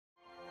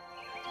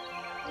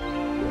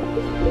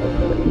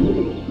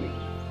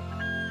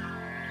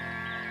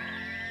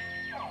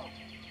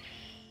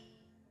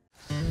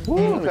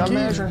Ooh, got to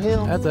measure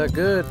him. That's a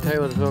good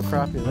Taylorsville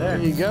crappie there. There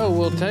you go,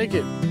 we'll take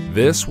it.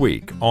 This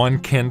week on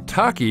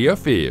Kentucky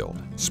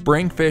Afield,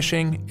 spring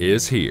fishing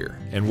is here,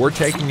 and we're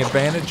taking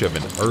advantage of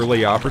an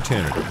early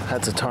opportunity.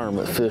 That's a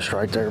tournament fish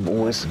right there,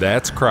 boys.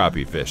 That's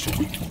crappie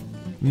fishing.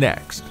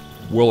 Next,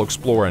 we'll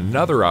explore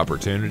another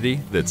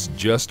opportunity that's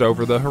just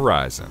over the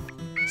horizon,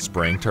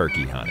 spring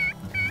turkey hunting.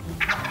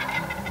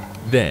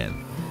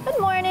 Then, Good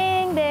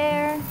morning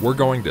there. we're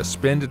going to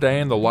spend a day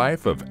in the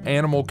life of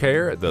animal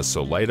care at the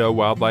Salato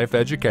Wildlife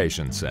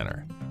Education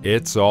Center.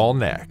 It's all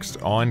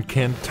next on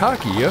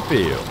Kentucky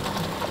Afield.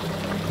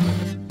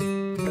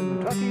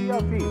 Kentucky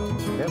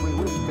Afield. Every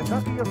week,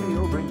 Kentucky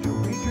Afield brings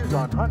you features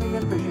on hunting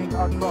and fishing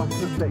across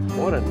the state.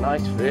 What a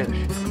nice fish.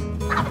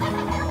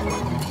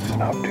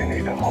 An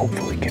opportunity to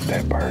hopefully get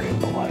that bird in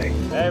the lake.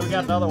 Hey, we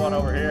got another one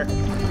over here.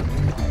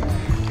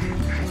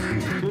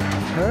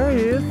 There he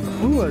is.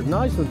 Ooh, a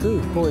nice one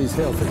too. Boy, he's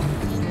healthy.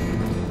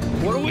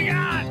 What do we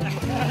got?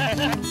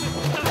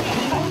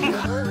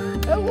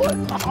 That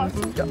was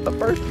awesome. Got the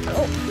first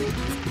help.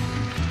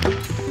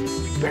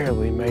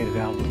 Barely made it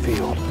out in the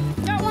field.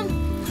 Got one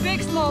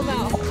big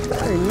smallmouth.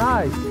 Very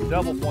nice.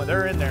 Double point,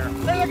 they're in there.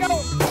 There they go.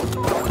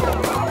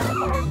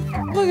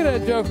 Look at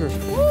that joker.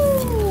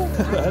 Woo!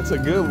 That's a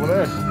good one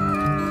there.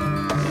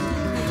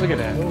 Look at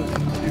that.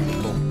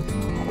 Beautiful.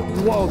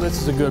 Whoa, this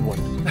is a good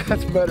one.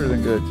 That's better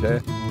than good,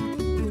 Chad.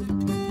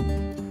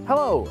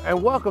 Hello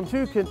and welcome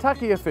to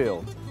Kentucky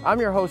Afield. I'm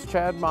your host,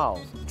 Chad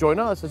Miles. Join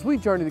us as we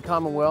journey the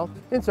Commonwealth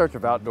in search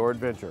of outdoor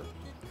adventure.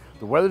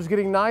 The weather's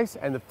getting nice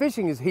and the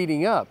fishing is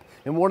heating up,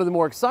 and one of the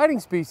more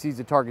exciting species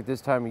to target this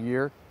time of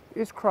year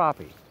is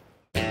crappie.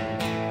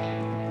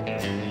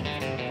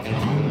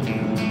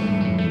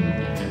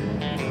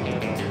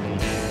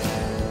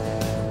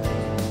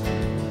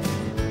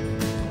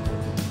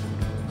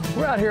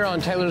 We're out here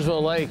on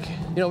Taylorsville Lake.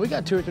 You know, we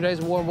got 2 or 3 days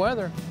of warm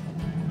weather.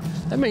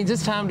 That means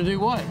it's time to do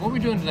what? What are we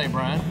doing today,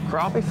 Brian?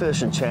 Crappie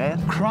fishing, Chad.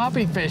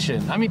 Crappie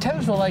fishing. I mean,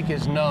 Taylorsville Lake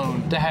is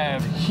known to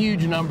have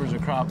huge numbers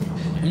of crappie.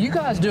 You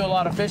guys do a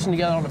lot of fishing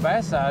together on the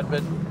bass side,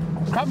 but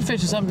crappie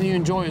fish is something you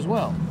enjoy as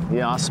well.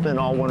 Yeah, I spend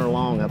all winter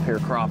long up here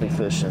crappie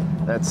fishing.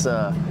 That's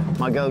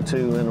my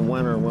go-to in the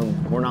winter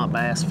when we're not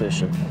bass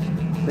fishing.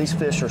 These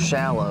fish are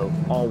shallow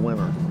all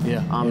winter.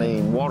 Yeah. I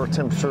mean, water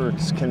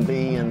temperatures can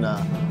be in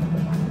the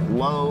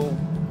low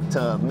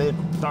to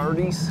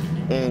mid-30s,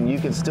 and you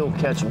can still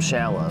catch them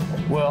shallow.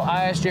 Well,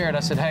 I asked Jared, I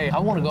said, hey, I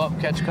want to go up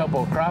and catch a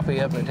couple of crappie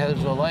up at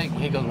Taylorsville Lake.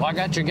 He goes, well, I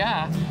got your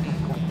guy.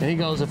 And he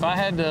goes, if I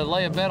had to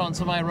lay a bet on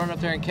somebody running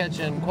up there and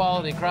catching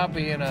quality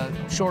crappie in a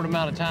short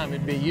amount of time,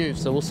 it'd be you.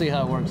 So we'll see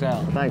how it works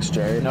out. Thanks,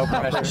 Jared. No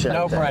pressure.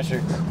 No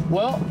pressure.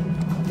 Well,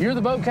 you're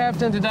the boat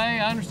captain today.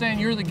 I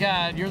understand you're the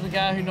guide. You're the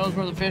guy who knows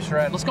where the fish are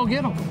at. Let's go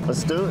get them.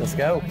 Let's do it. Let's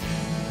go.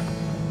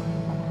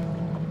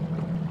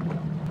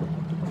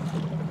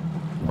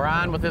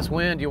 Brian, with this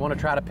wind, do you want to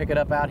try to pick it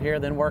up out here,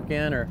 then work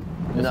in, or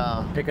just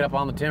No. pick it up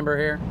on the timber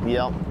here?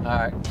 Yep. All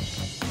right.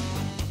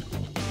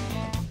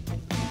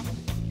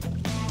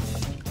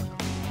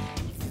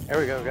 There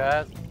we go,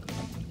 guys.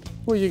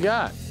 What you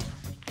got?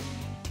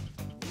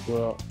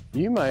 Well,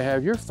 you may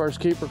have your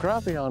first keeper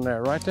crappie on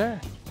there, right there.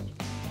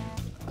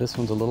 This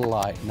one's a little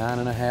light,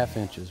 9.5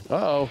 inches.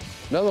 Uh-oh,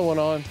 another one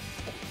on.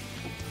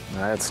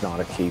 That's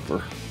not a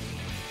keeper.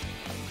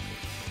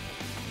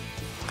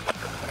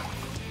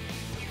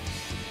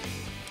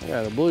 I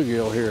got a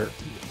bluegill here.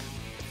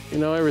 You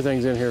know,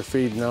 everything's in here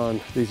feeding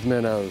on these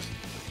minnows.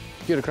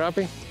 Get a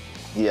crappie?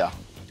 Yeah.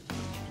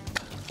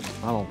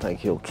 I don't think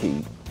he'll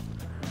keep.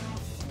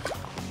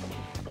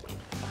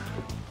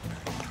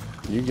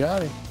 You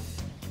got him.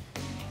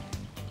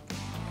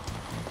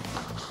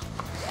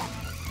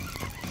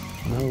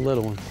 Another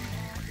little one.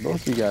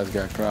 Both you guys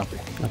got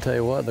crappie. I'll tell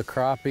you what, the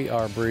crappie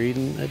are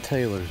breeding at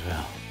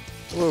Taylorsville.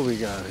 What do we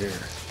got here?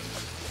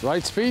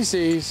 Right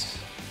species,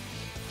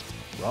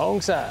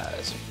 wrong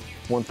size.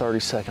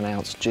 1/32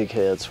 ounce jig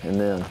heads, and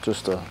then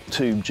just a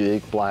tube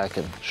jig, black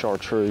and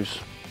chartreuse.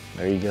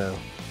 There you go.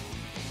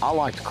 I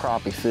like to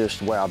crappie fish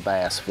the way I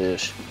bass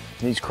fish.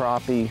 These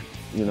crappie,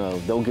 you know,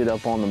 they'll get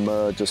up on the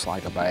mud just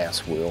like a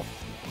bass will.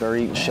 They're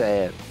eating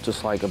shad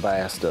just like a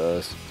bass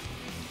does.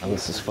 And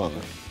this is fun.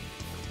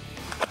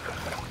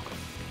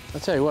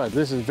 I'll tell you what,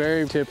 this is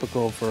very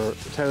typical for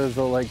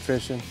Taylorsville Lake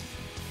fishing.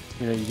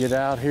 You know, you get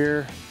out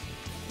here,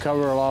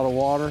 cover a lot of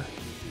water,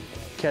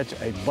 catch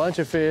a bunch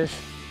of fish.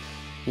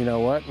 You know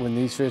what, when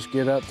these fish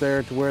get up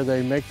there to where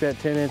they make that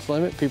 10-inch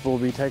limit, people will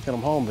be taking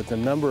them home, but the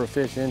number of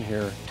fish in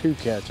here to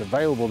catch,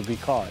 available to be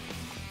caught,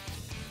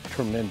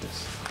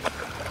 tremendous.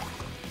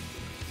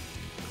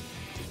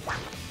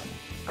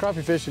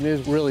 Crappie fishing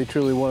is really,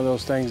 truly one of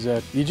those things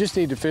that you just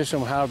need to fish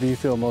them however you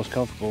feel most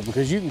comfortable,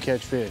 because you can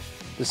catch fish.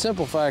 The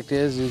simple fact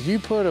is you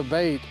put a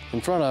bait in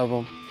front of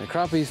them, and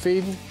crappie's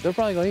feeding, they're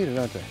probably gonna eat it,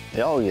 aren't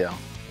they? Oh yeah,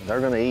 they're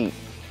gonna eat.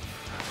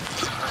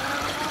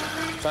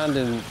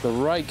 Finding the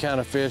right kind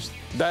of fish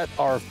that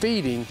are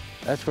feeding,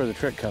 that's where the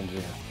trick comes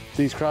in.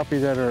 These crappie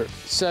that are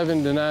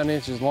 7 to 9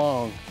 inches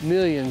long,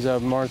 millions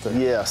of them, aren't there?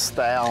 Yes,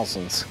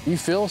 thousands. You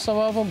feel some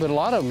of them, but a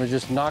lot of them are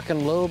just knocking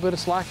a little bit of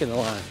slack in the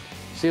line.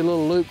 See a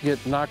little loop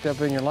get knocked up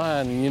in your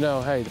line and you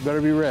know, hey,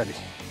 better be ready.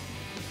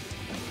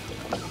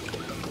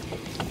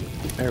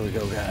 There we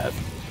go, guys.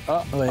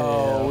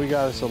 Oh, we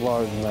got us a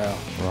large now.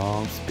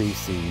 Wrong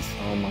species.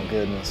 Oh my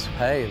goodness.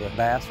 Hey, the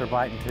bass are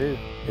biting too.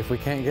 If we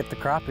can't get the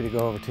crappie to go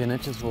over 10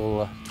 inches,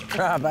 we'll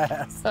try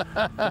bass.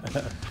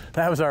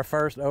 That was our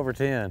first over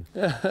 10.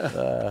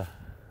 All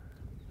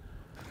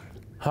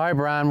right,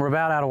 Brian, we're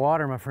about out of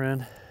water, my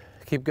friend.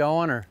 Keep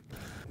going, or?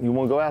 You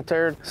want to go out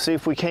there and see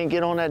if we can't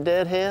get on that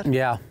deadhead?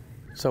 Yeah.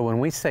 So when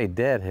we say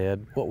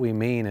deadhead, what we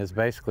mean is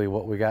basically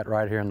what we got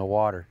right here in the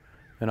water.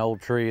 An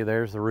old tree,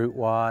 there's the root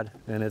wad,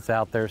 and it's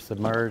out there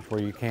submerged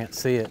where you can't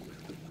see it,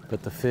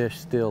 but the fish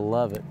still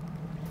love it.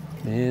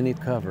 Any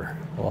cover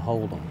will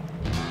hold them.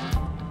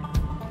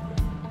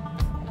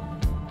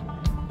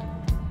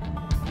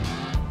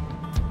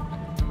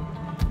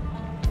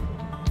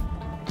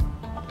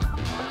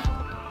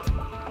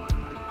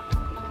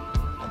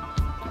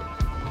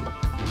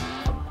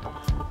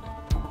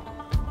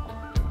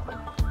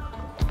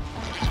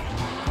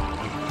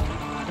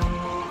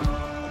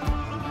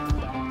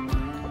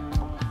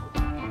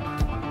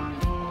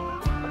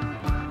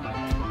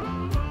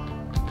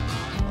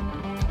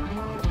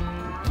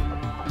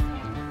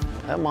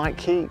 That might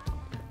keep.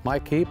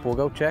 Might keep, we'll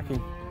go check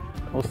him.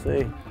 We'll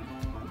see.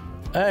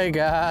 Hey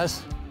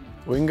guys,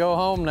 we can go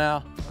home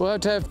now. We'll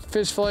have to have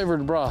fish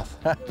flavored broth.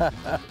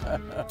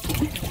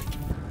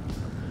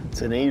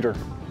 It's an eater.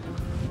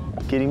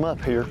 Get him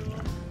up here.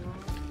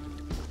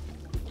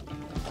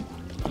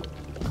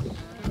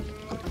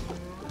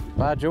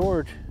 By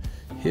George,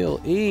 he'll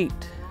eat.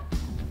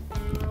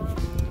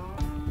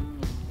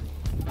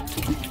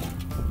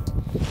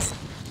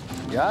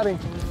 Got him.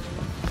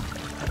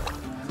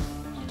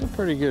 Still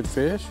pretty good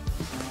fish.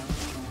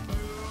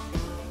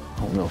 I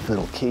don't know if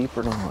it'll keep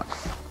or not.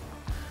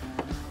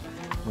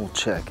 We'll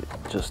check it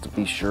just to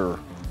be sure.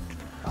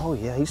 Oh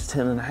yeah, he's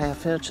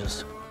 10.5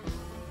 inches.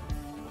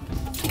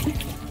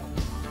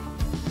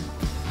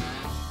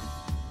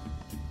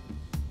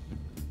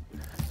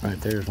 Right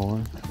there's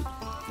one.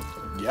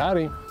 Got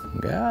him.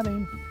 Got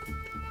him.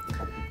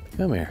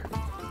 Come here.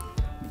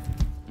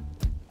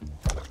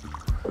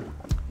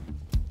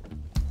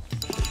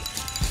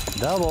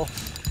 Double.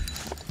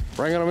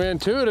 Bringing them in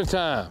 2 at a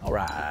time. All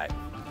right.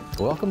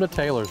 Welcome to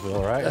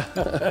Taylorsville, right?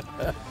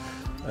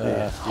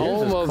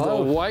 Home of the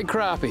white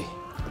crappie.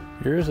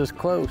 Yours is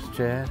close,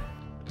 Chad.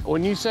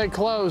 When you say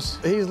close,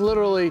 he's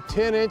literally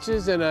 10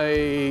 inches and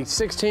a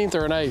 16th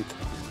or an 1/8.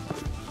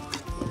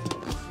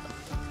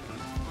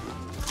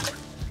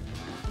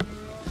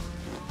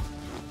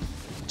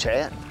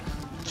 Chad,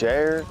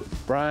 Jared.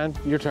 Brian,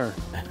 your turn.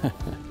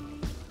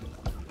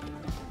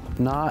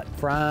 Not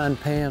frying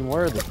pan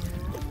worthy.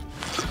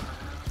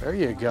 There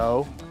you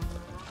go.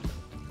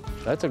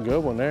 That's a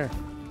good one there.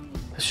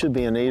 This should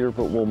be an eater,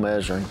 but we'll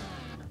measure him.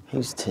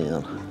 He's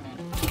 10.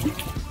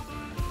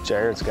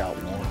 Jared's got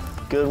one.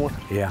 Good one.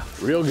 Yeah.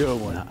 Real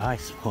good one.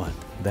 Nice one.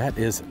 That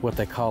is what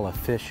they call a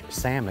fish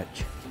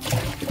sandwich.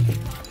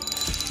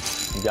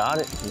 You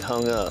got it? You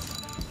hung up.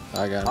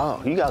 I got it.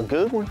 Oh, you got a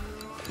good one.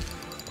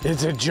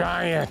 It's a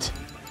giant.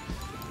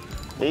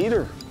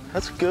 Eater.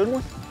 That's a good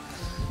one.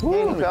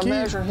 Woo, You gotta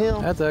measure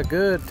him. That's a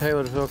good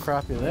Taylorsville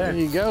crappie there. There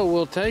you go.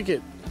 We'll take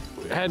it.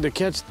 Had to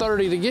catch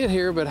 30 to get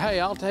here, but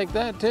hey, I'll take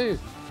that too.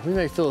 We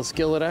may fill a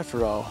skillet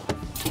after all.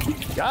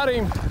 Got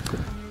him.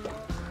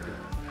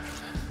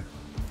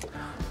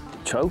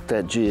 Choke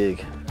that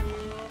jig.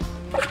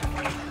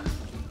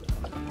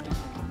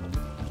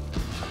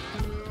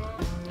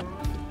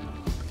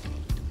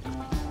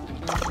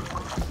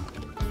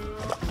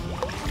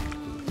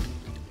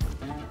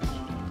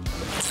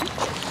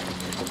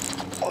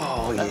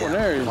 Oh, That one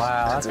there is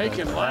Wow,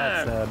 taking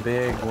line. that's a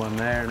big one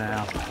there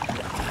now.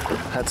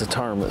 That's a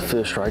tournament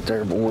fish right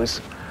there, boys.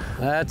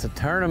 That's a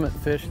tournament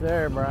fish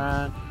there,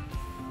 Brian.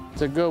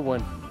 It's a good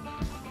one.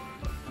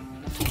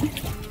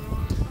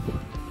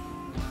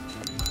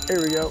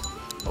 Here we go.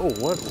 Oh,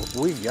 what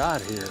we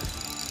got here?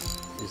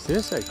 Is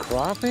this a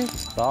crappie?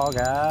 Dog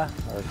eye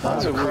or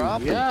That's a What crappie.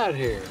 we got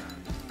here?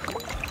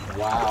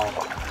 Wow.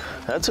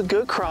 That's a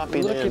good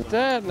crappie Look then. at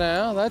that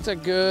now. That's a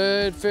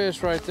good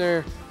fish right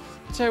there.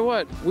 Tell you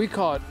what, we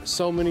caught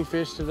so many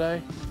fish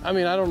today. I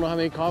mean, I don't know how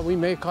many caught. We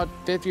may have caught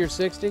 50 or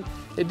 60.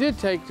 It did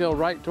take till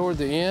right toward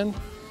the end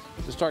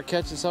to start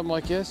catching something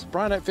like this.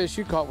 Brian, that fish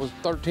you caught was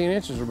 13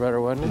 inches or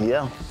better, wasn't it?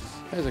 Yeah,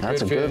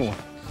 That's a good one.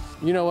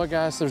 You know what,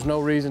 guys? There's no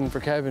reason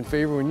for cabin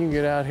fever when you can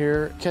get out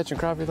here catching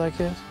crappie like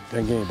this.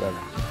 Doesn't get any better.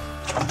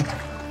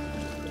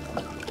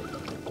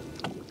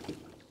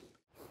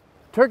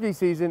 Turkey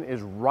season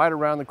is right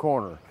around the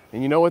corner,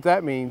 and you know what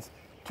that means.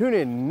 Tune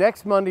in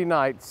next Monday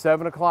night,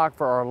 7 o'clock,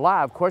 for our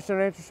live question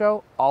and answer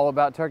show all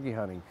about turkey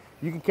hunting.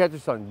 You can catch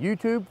us on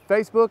YouTube,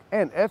 Facebook,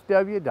 and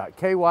FW.KY.GOV.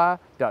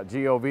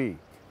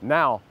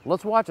 Now,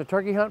 let's watch a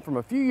turkey hunt from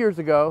a few years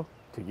ago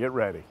to get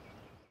ready.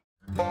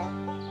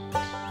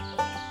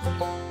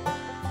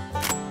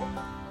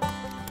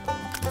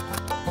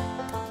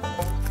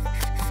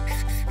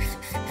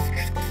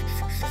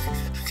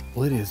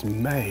 Well, it is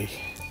May,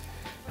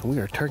 and we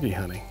are turkey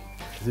hunting.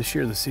 This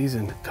year the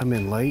season come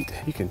in late.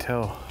 You can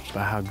tell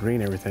by how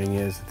green everything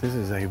is that this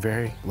is a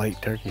very late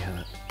turkey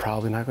hunt.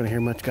 Probably not going to hear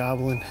much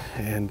gobbling,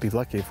 and be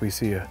lucky if we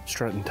see a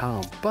strutting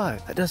tom.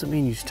 But that doesn't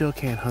mean you still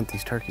can't hunt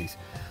these turkeys.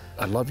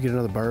 I'd love to get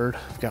another bird.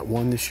 I've got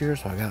one this year,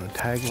 so I got a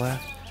tag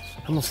left.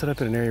 I'm gonna set up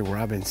in an area where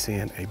I've been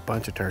seeing a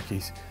bunch of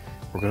turkeys.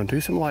 We're gonna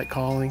do some light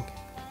calling,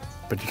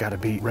 but you gotta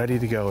be ready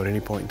to go at any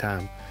point in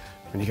time.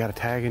 When you got a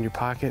tag in your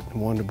pocket and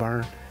one to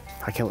burn,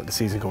 I can't let the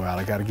season go out.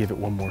 I gotta give it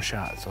one more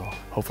shot, so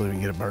hopefully we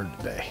can get a bird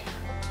today.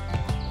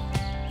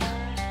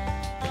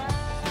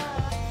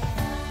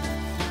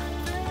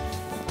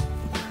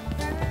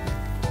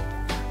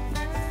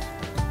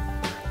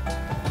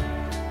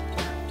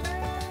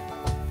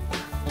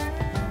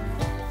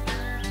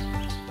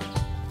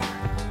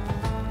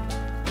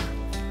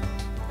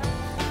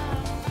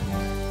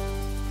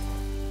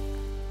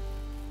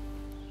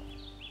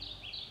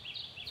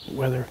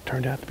 Weather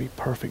turned out to be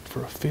perfect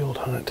for a field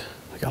hunt.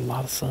 We got a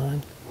lot of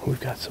sun, we've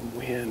got some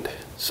wind.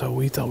 So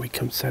we thought we'd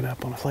come set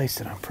up on a place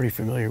that I'm pretty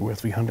familiar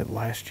with. We hunted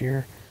last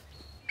year.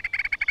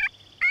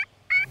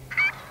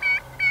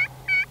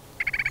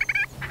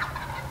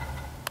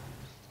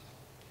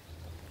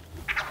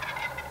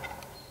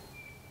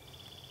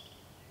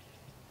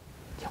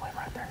 Kill him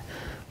right there,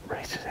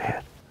 raise his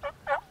head.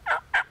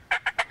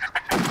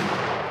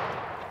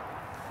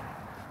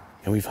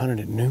 And we've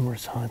hunted at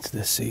numerous hunts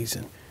this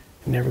season.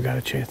 Never got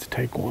a chance to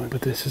take one,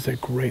 but this is a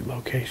great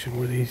location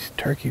where these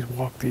turkeys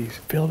walk these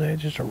field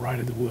edges or right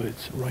in the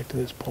woods, right to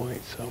this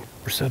point. So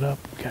we're set up,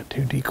 got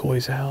 2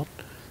 decoys out,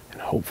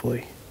 and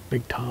hopefully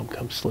Big Tom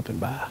comes slipping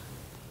by.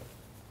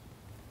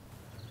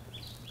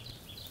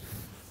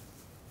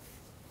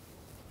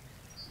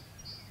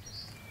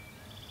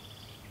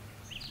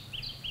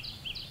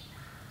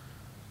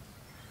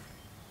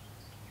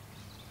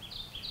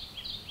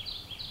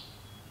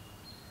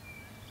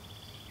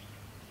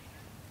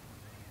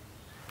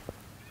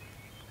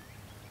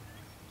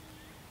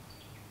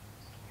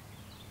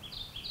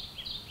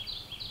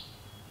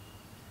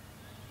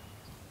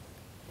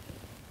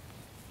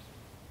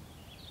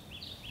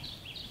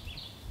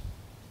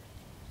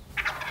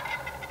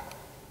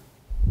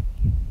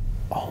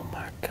 Oh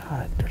my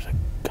God, there's a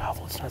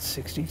gobble. It's not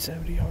 60,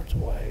 70 yards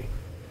away.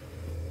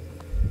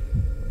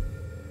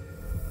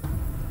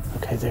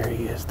 Okay, there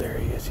he is, there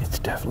he is. It's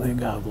definitely a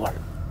gobbler.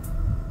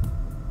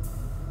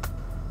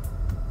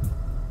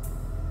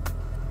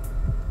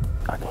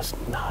 I was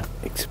not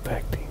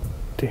expecting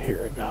to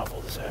hear a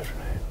gobble this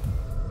afternoon.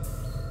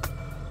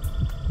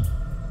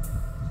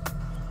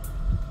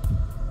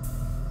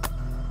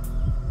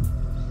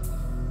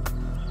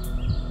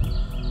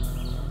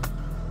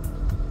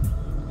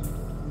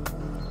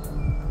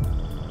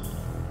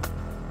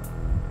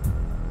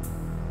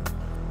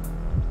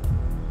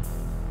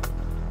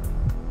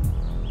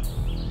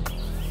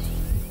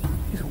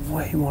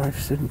 Way more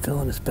interested in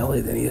filling his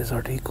belly than he is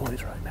our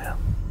decoys right now.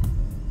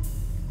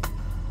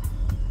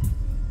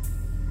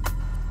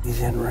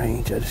 He's in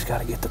range. I just got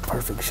to get the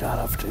perfect shot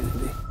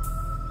opportunity.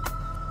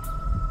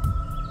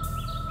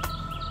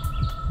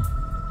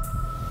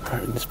 All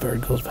right, when this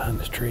bird goes behind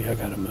this tree, I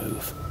got to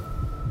move.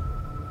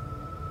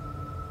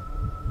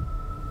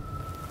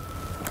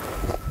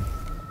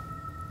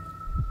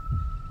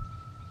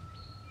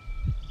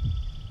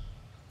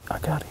 I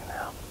got him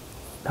now.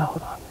 Now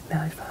hold on.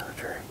 Now he's behind the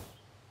tree.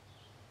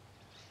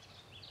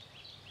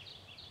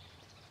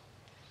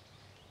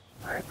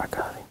 All right, I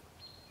got him.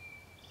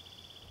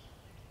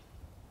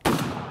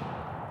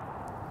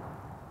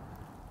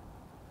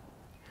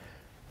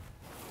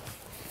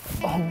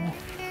 Oh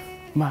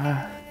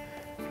my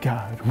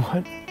God,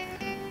 what?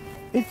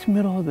 It's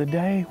middle of the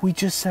day. We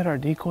just set our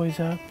decoys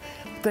up,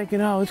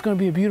 thinking, oh, it's gonna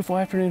be a beautiful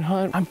afternoon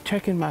hunt. I'm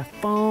checking my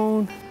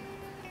phone,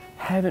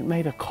 haven't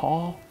made a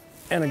call,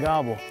 and a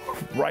gobble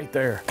right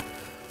there.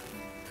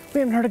 We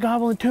haven't heard a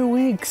gobble in 2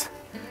 weeks.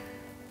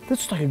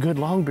 This is like a good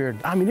long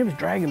beard. I mean, it was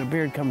dragging a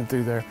beard coming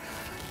through there.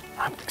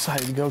 I'm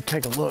excited to go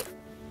take a look.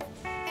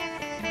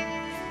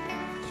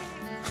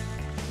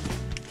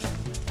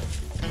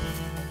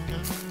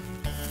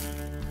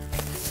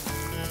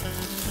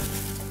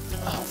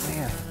 Oh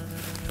man.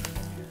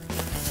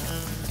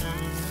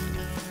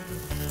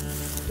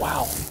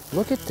 Wow,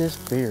 look at this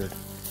beard.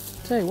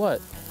 Tell you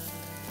what,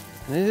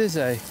 and it is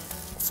a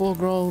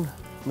full-grown,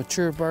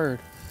 mature bird.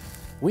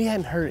 We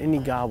hadn't heard any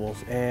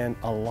gobbles in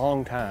a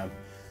long time.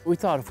 We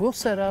thought if we'll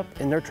set up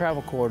in their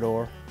travel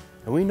corridor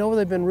and we know where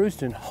they've been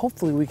roosting,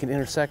 hopefully we can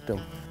intersect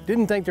them.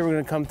 Didn't think they were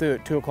gonna come through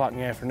at 2 o'clock in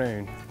the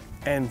afternoon.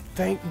 And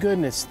thank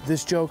goodness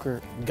this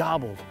joker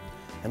gobbled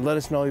and let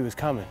us know he was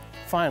coming.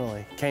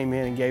 Finally came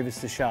in and gave us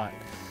the shot.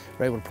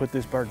 We're able to put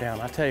this bird down.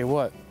 I tell you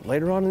what,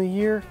 later on in the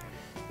year,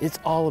 it's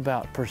all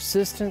about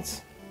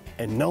persistence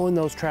and knowing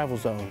those travel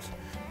zones.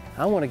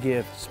 I wanna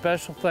give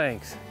special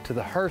thanks to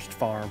the Hurst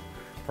Farm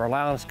for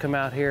allowing us to come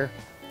out here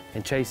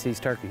and chase these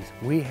turkeys.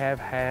 We have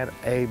had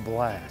a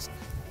blast.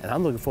 And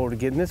I'm looking forward to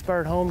getting this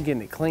bird home,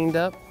 getting it cleaned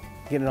up,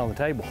 getting it on the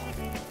table.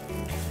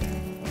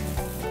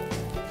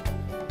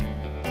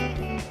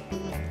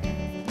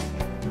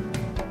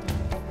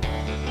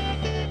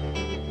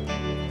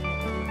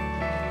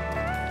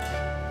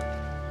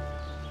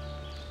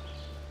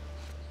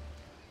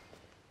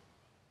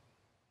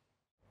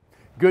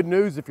 Good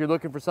news if you're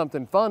looking for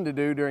something fun to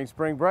do during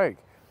spring break.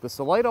 The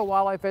Salato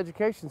Wildlife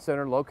Education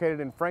Center, located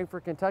in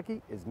Frankfort,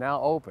 Kentucky, is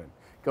now open.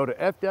 Go to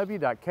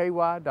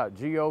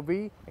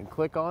FW.KY.GOV and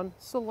click on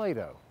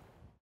Salato.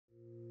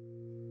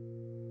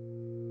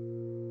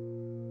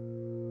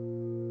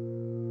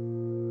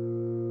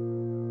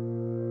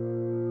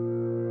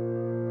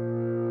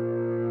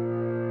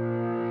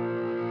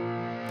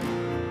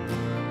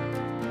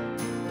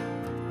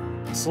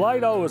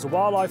 Salato is a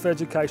wildlife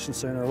education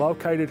center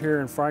located here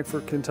in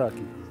Frankfort,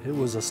 Kentucky. It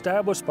was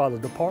established by the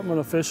Department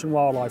of Fish and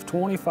Wildlife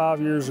 25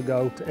 years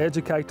ago to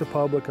educate the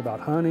public about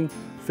hunting,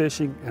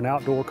 fishing, and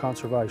outdoor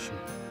conservation.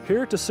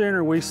 Here at the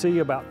center, we see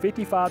about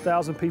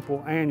 55,000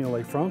 people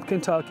annually from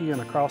Kentucky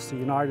and across the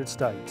United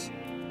States.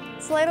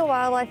 Salato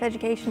Wildlife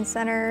Education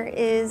Center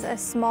is a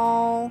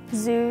small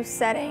zoo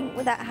setting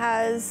that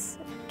has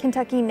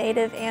Kentucky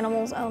native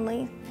animals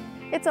only.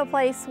 It's a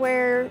place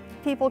where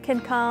people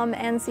can come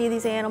and see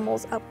these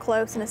animals up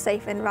close in a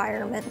safe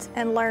environment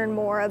and learn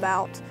more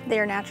about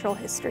their natural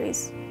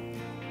histories.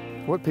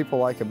 What people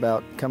like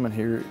about coming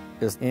here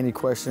is any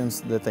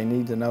questions that they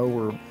need to know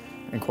or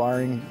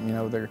inquiring,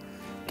 they're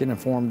getting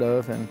informed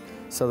of, and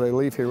so they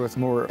leave here with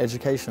more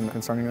education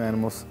concerning the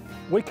animals.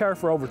 We care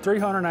for over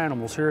 300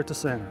 animals here at the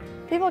center.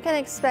 People can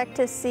expect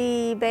to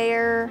see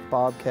bear,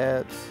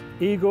 Bobcats,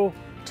 Eagle,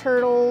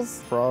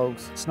 turtles,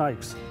 frogs,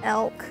 snakes,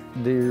 elk,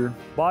 deer,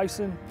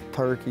 bison,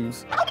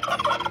 turkeys.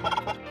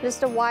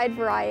 just a wide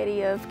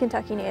variety of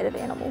Kentucky native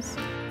animals.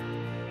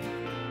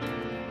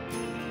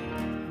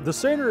 The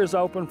center is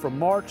open from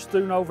March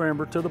through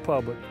November to the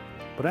public,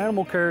 but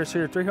animal care is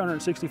here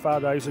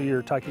 365 days a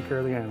year taking care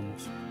of the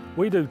animals.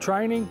 We do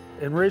training,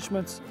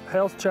 enrichments,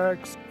 health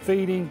checks,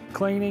 feeding,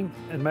 cleaning,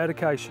 and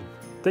medication.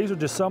 These are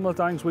just some of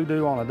the things we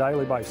do on a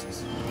daily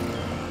basis.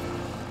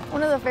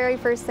 One of the very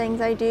first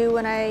things I do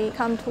when I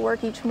come to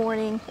work each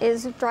morning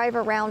is drive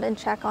around and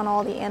check on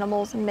all the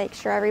animals and make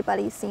sure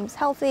everybody seems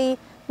healthy,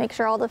 make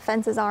sure all the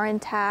fences are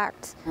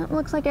intact. It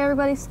looks like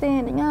everybody's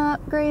standing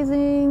up,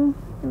 grazing.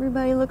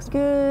 Everybody looks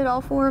good, all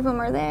 4 of them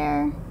are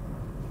there.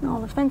 And all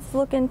the fences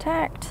look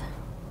intact.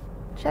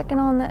 Checking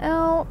on the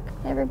elk,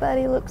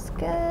 everybody looks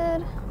good.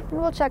 And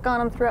we'll check on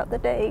them throughout the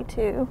day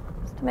too,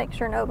 just to make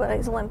sure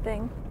nobody's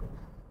limping.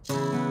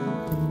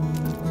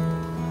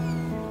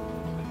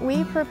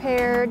 We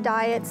prepare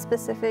diets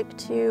specific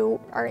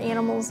to our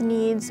animals'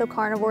 needs, so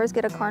carnivores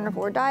get a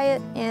carnivore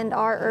diet, and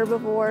our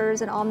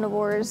herbivores and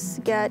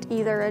omnivores get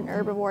either an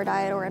herbivore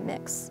diet or a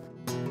mix.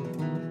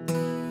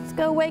 Let's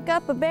go wake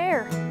up a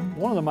bear.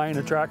 One of the main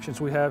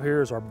attractions we have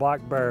here is our black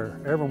bear.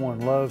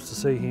 Everyone loves to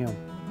see him.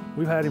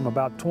 We've had him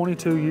about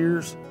 22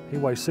 years. He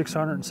weighs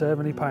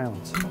 670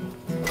 pounds.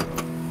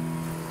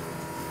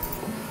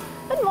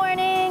 Good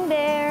morning,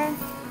 bear.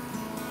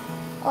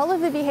 All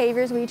of the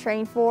behaviors we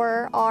train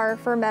for are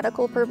for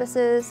medical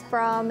purposes,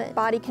 from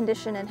body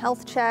condition and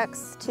health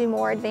checks to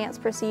more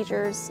advanced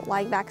procedures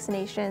like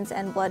vaccinations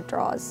and blood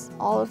draws.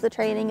 All of the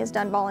training is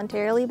done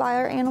voluntarily by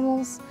our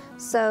animals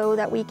so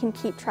that we can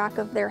keep track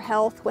of their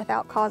health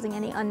without causing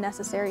any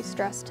unnecessary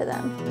stress to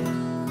them.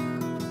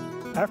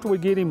 After we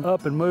get him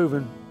up and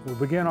moving, we'll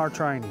begin our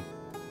training.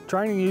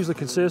 Training usually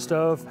consists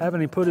of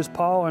having him put his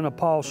paw in a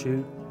paw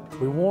chute.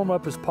 We warm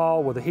up his paw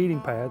with a heating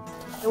pad.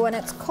 When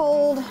it's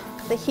cold,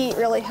 the heat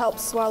really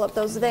helps swell up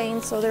those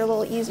veins so they're a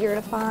little easier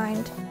to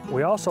find.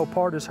 We also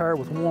part his hair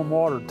with warm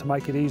water to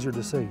make it easier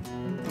to see.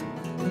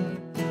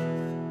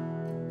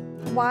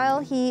 While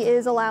he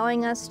is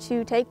allowing us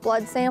to take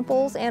blood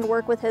samples and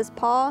work with his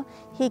paw,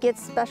 he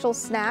gets special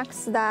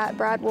snacks that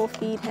Brad will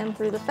feed him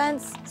through the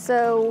fence.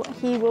 So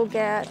he will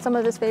get some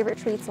of his favorite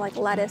treats like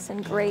lettuce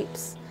and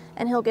grapes,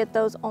 and he'll get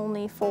those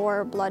only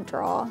for blood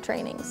draw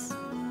trainings.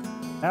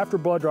 After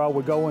blood draw,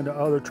 we go into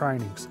other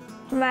trainings.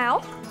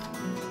 Mouth.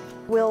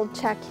 We'll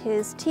check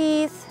his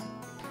teeth.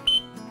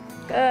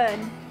 Good.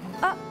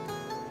 Up.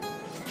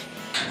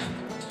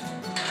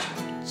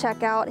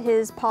 Check out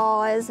his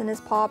paws and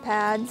his paw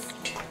pads.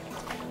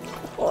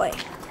 Boy.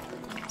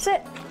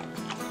 Sit.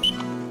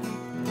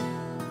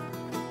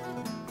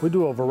 We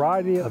do a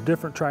variety of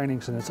different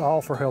trainings, and it's all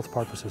for health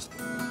purposes.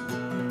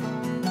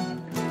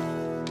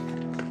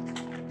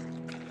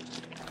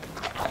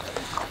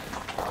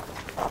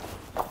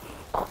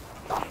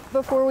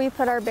 Before we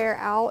put our bear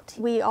out,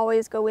 we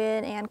always go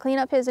in and clean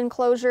up his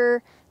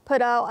enclosure,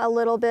 put out a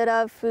little bit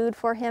of food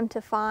for him to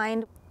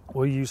find.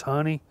 We use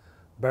honey,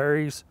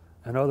 berries,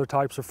 and other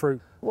types of fruit.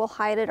 We'll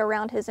hide it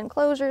around his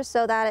enclosure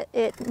so that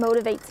it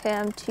motivates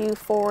him to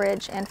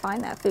forage and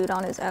find that food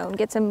on his own,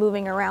 gets him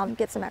moving around,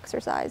 gets some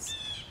exercise.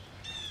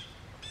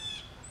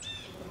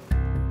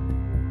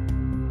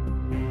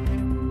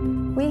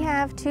 We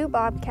have 2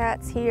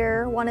 bobcats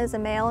here. One is a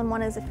male and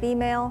one is a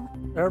female.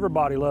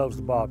 Everybody loves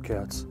the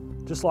bobcats.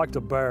 Just like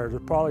the bear, they're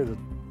probably the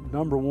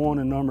 #1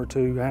 and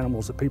 #2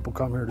 animals that people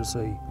come here to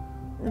see.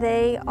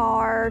 They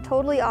are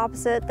totally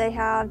opposite. They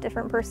have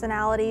different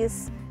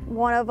personalities.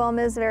 One of them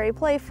is very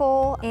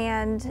playful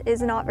and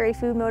is not very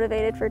food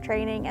motivated for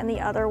training, and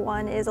the other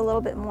one is a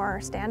little bit more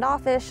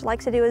standoffish,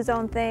 likes to do his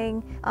own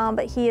thing,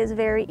 but he is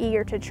very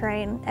eager to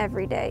train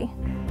every day.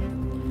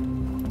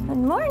 Good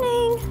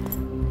morning.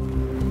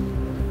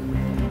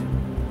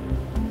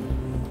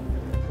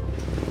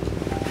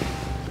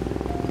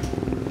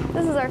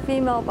 This is our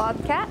female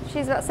bobcat.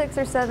 She's about 6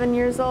 or 7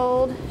 years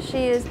old.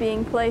 She is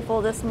being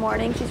playful this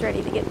morning. She's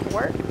ready to get to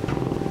work.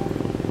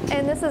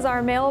 And this is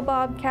our male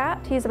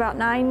bobcat. He's about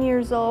 9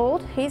 years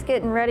old. He's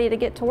getting ready to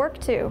get to work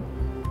too.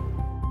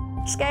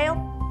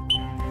 Scale.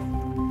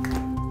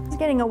 He's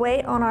getting a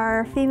weight on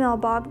our female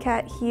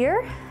bobcat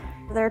here.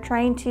 They're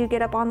trained to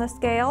get up on the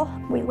scale.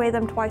 We weigh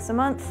them twice a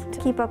month to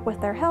keep up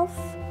with their health.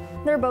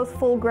 They're both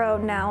full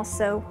grown now,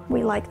 so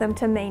we like them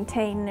to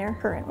maintain their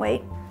current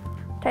weight.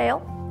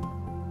 Tail.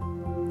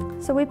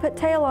 So we put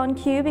tail on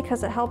cue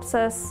because it helps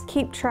us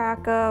keep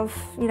track of,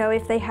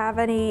 if they have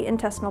any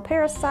intestinal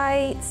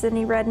parasites,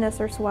 any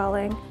redness or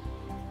swelling.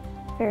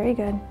 Very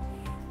good.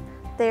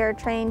 They are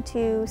trained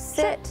to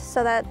sit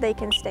so that they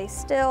can stay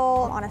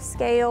still on a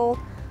scale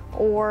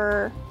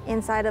or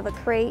inside of a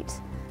crate.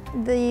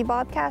 The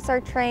bobcats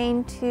are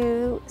trained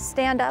to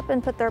stand up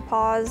and put their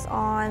paws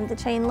on the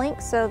chain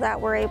link so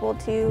that we're able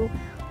to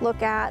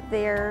look at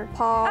their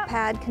paw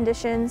pad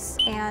conditions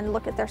and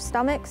look at their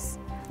stomachs.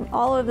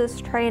 All of this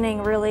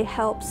training really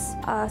helps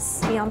us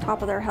be on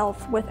top of their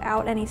health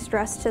without any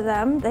stress to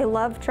them. They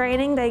love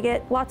training. They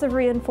get lots of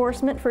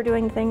reinforcement for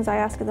doing the things I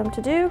ask them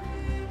to do.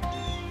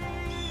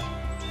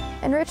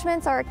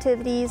 Enrichments are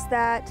activities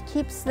that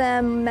keeps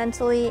them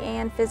mentally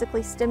and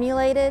physically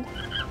stimulated.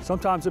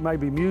 Sometimes it may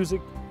be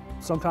music,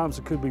 sometimes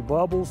it could be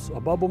bubbles, a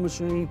bubble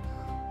machine.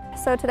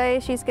 So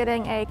today she's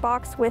getting a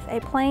box with a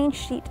plain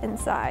sheet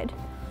inside.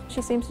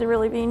 She seems to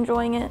really be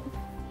enjoying it.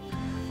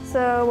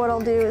 So what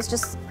I'll do is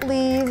just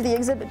leave the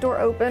exhibit door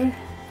open.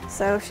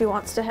 So if she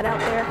wants to head out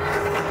there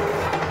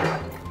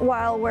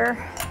while we're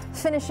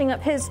finishing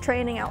up his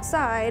training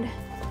outside,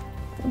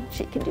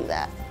 she can do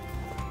that.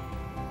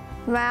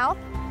 Mouth.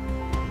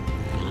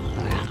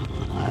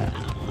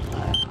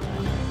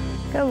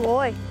 Good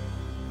boy.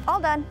 All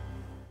done.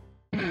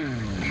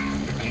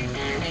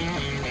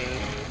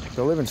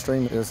 The Living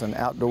Stream is an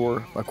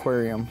outdoor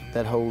aquarium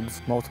that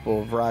holds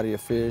multiple variety of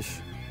fish.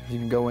 You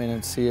can go in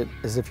and see it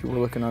as if you were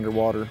looking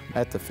underwater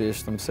at the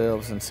fish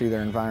themselves and see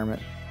their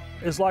environment.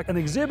 It's like an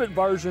exhibit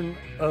version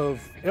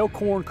of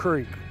Elkhorn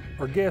Creek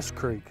or Guest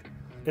Creek.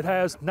 It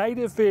has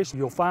native fish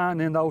you'll find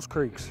in those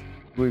creeks.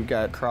 We've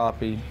got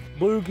crappie,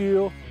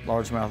 Bluegill,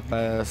 largemouth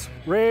bass,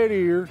 red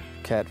ear,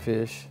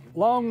 catfish,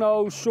 long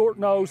nose, short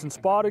nose, and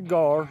spotted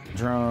gar.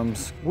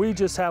 drums. We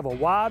just have a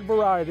wide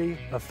variety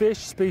of fish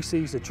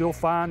species that you'll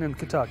find in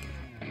Kentucky.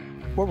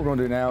 What we're going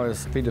to do now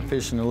is feed the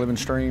fish in the Living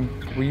Stream.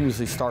 We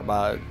usually start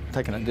by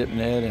taking a dip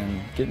net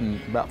and getting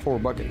about 4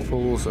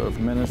 bucketfuls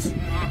of minnows.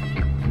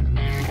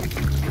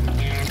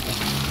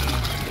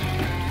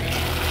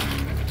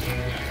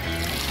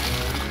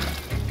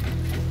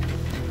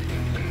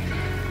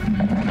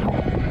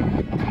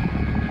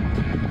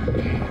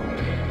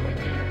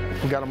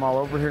 We got them all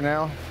over here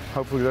now.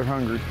 Hopefully they're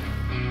hungry.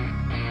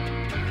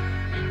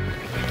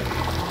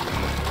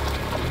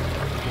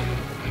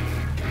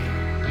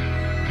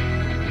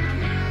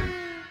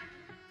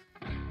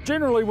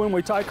 Generally, when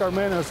we take our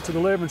minnows to the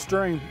Living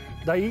Stream,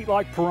 they eat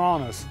like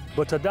piranhas,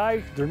 but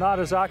today they're not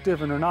as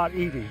active and they're not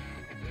eating.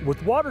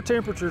 With water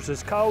temperatures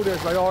as cold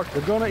as they are,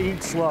 they're gonna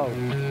eat slow.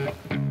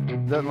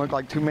 Doesn't look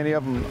like too many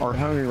of them are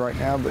hungry right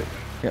now, but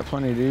got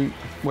plenty to eat.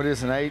 What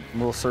isn't ate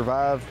will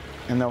survive,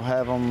 and they'll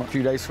have them a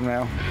few days from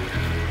now.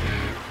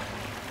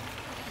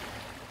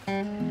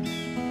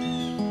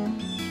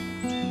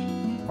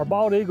 Our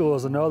bald eagle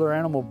is another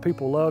animal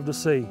people love to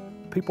see.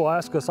 People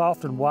ask us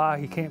often why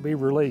he can't be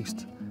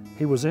released.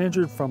 He was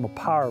injured from a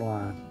power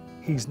line.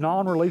 He's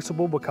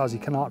non-releasable because he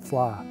cannot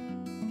fly.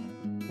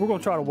 We're going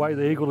to try to weigh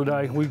the eagle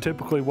today. We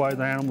typically weigh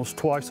the animals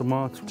twice a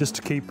month just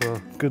to keep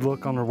a good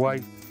look on their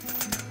weight.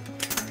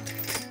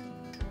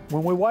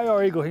 When we weigh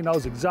our eagle, he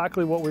knows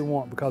exactly what we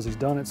want because he's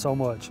done it so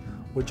much.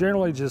 We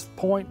generally just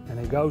point and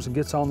he goes and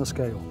gets on the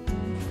scale.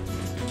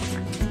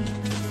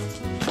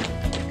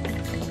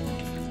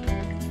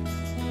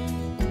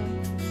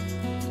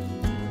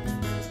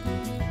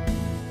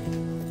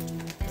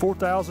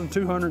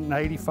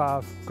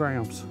 $4,285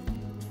 grams.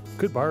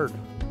 Good bird.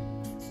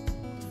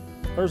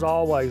 There's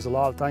always a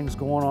lot of things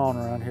going on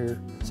around here.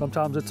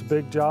 Sometimes it's a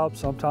big job,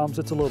 sometimes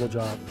it's a little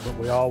job, but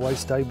we always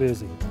stay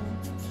busy.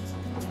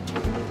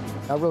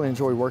 I really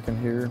enjoy working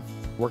here,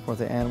 working with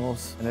the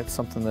animals, and it's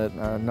something that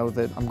I know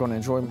that I'm going to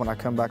enjoy when I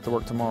come back to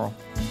work tomorrow.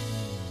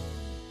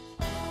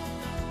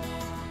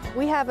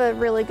 We have a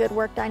really good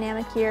work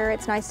dynamic here.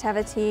 It's nice to have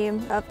a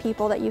team of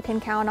people that you can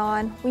count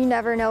on. We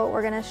never know what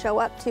we're going to show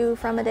up to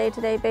from a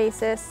day-to-day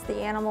basis. The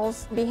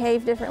animals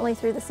behave differently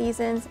through the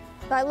seasons.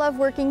 I love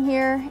working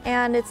here,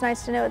 and it's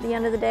nice to know at the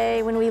end of the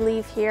day when we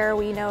leave here,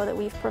 we know that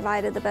we've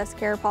provided the best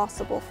care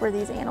possible for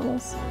these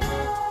animals.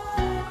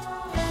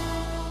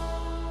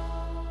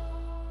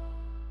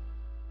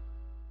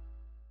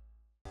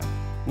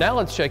 Now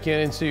let's check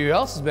in and see who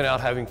else has been out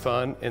having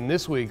fun in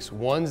this week's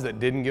Ones That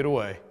Didn't Get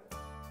Away.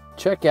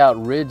 Check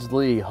out Ridge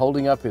Lee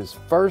holding up his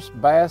first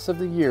bass of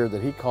the year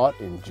that he caught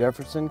in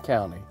Jefferson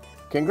County.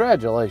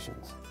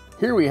 Congratulations.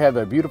 Here we have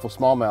a beautiful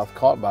smallmouth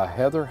caught by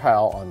Heather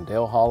Howell on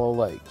Dale Hollow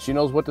Lake. She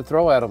knows what to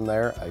throw at them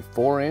there, a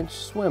 4-inch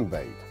swim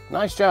bait.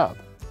 Nice job.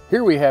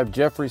 Here we have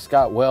Jeffrey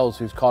Scott Wells,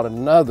 who's caught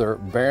another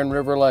Barren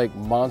River Lake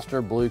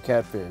monster blue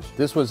catfish.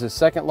 This was his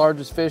second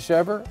largest fish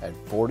ever at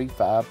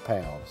 45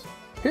 pounds.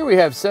 Here we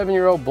have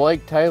 7-year-old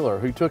Blake Taylor,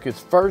 who took his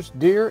first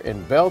deer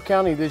in Bell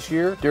County this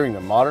year during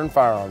the modern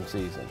firearm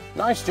season.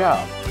 Nice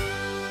job.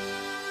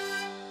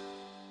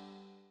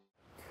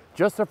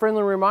 Just a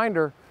friendly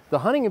reminder, the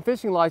hunting and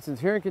fishing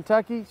license here in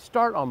Kentucky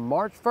start on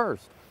March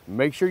 1st.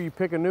 Make sure you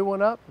pick a new one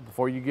up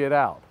before you get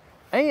out.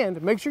 And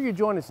make sure you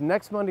join us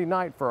next Monday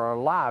night for our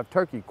live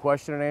turkey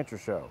question and answer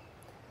show.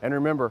 And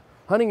remember,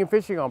 hunting and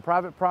fishing on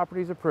private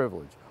property is a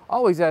privilege.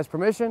 Always ask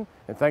permission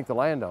and thank the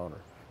landowner.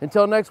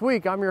 Until next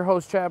week, I'm your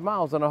host, Chad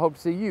Miles, and I hope to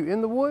see you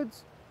in the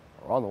woods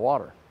or on the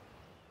water.